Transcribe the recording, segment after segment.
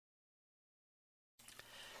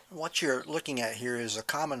What you're looking at here is a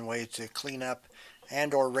common way to clean up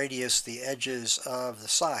and or radius the edges of the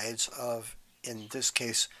sides of, in this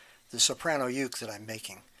case, the soprano uke that I'm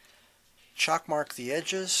making. Chalk mark the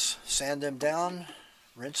edges, sand them down,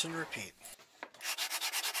 rinse and repeat.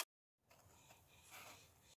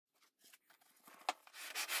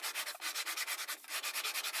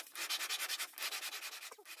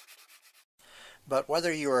 But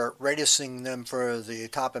whether you are radiusing them for the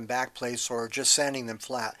top and back plates or just sanding them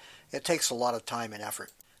flat, it takes a lot of time and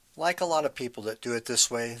effort. Like a lot of people that do it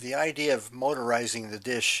this way, the idea of motorizing the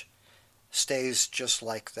dish stays just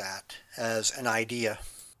like that, as an idea.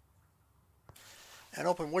 An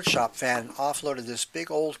open woodshop fan offloaded this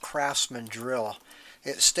big old Craftsman drill.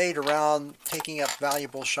 It stayed around, taking up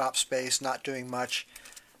valuable shop space, not doing much,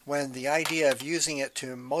 when the idea of using it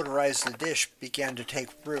to motorize the dish began to take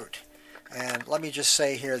root. And let me just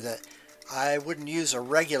say here that I wouldn't use a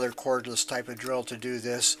regular cordless type of drill to do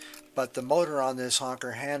this, but the motor on this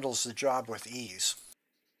honker handles the job with ease.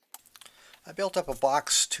 I built up a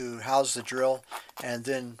box to house the drill and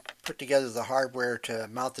then put together the hardware to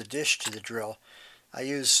mount the dish to the drill. I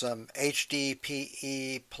used some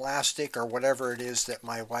HDPE plastic or whatever it is that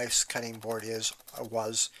my wife's cutting board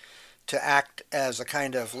was to act as a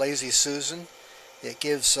kind of lazy Susan. It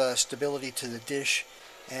gives stability to the dish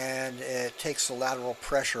and it takes the lateral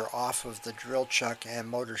pressure off of the drill chuck and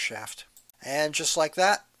motor shaft. And just like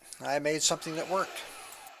that, I made something that worked.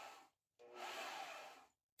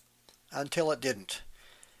 Until it didn't.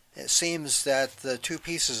 It seems that the two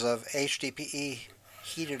pieces of HDPE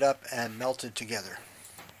heated up and melted together.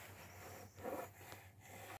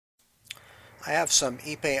 I have some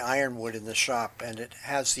Ipe ironwood in the shop and it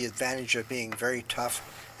has the advantage of being very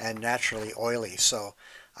tough and naturally oily, so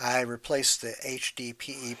I replaced the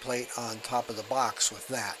HDPE plate on top of the box with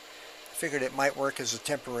that. I figured it might work as a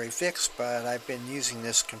temporary fix, but I've been using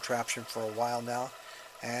this contraption for a while now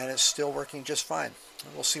and it's still working just fine.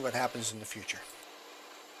 We'll see what happens in the future.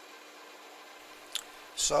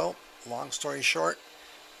 So, long story short,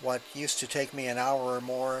 what used to take me an hour or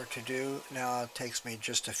more to do now takes me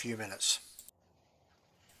just a few minutes.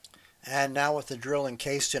 And now with the drill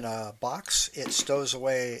encased in a box, it stows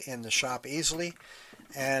away in the shop easily,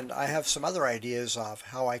 and I have some other ideas of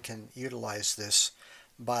how I can utilize this,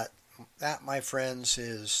 but that, my friends,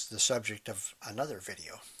 is the subject of another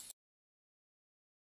video.